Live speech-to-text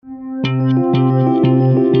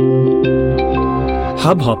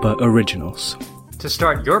Hubhopper Originals. To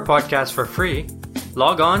start your podcast for free,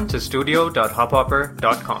 log on to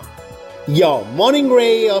studio.hubhopper.com. Your morning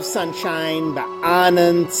ray of sunshine by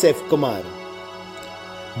Anand Sivkumar.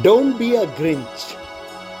 Don't be a Grinch.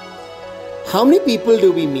 How many people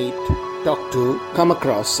do we meet, talk to, come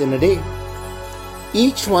across in a day?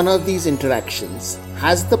 Each one of these interactions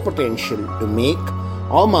has the potential to make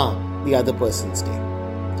or mar the other person's day.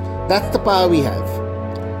 That's the power we have.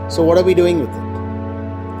 So what are we doing with it?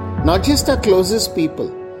 Not just our closest people,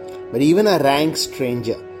 but even a rank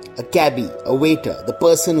stranger, a cabbie, a waiter, the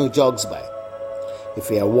person who jogs by.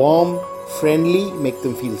 If we are warm, friendly, make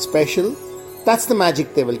them feel special, that's the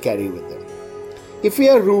magic they will carry with them. If we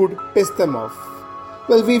are rude, piss them off,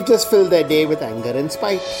 well, we've just filled their day with anger and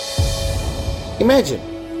spite.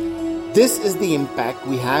 Imagine, this is the impact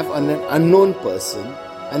we have on an unknown person,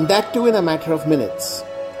 and that too in a matter of minutes.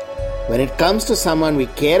 When it comes to someone we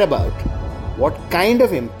care about, what kind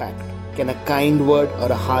of impact can a kind word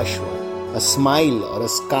or a harsh word, a smile or a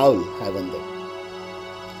scowl have on them?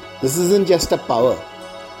 This isn't just a power,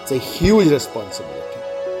 it's a huge responsibility.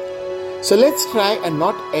 So let's try and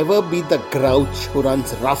not ever be the grouch who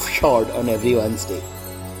runs roughshod on everyone's day.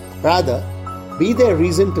 Rather, be their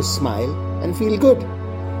reason to smile and feel good.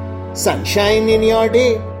 Sunshine in your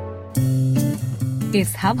day.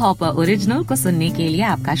 इस hub hopper original को सुनने के लिए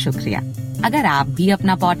आपका शुक्रिया। अगर आप भी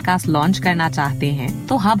अपना पॉडकास्ट लॉन्च करना चाहते हैं,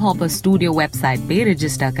 तो हब हॉपर स्टूडियो वेबसाइट पे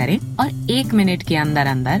रजिस्टर करें और 1 मिनट के अंदर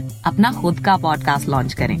अंदर अपना खुद का पॉडकास्ट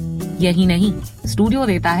लॉन्च करें। यही नहीं, स्टूडियो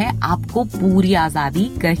देता है आपको पूरी आजादी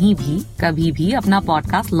कहीं भी कभी भी अपना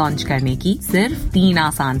पॉडकास्ट लॉन्च करने की, सिर्फ 3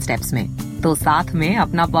 आसान स्टेप्स में। तो साथ में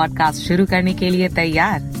अपना पॉडकास्ट शुरू करने के लिए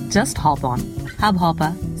तैयार? Just hop on hub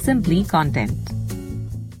hopper, simply content.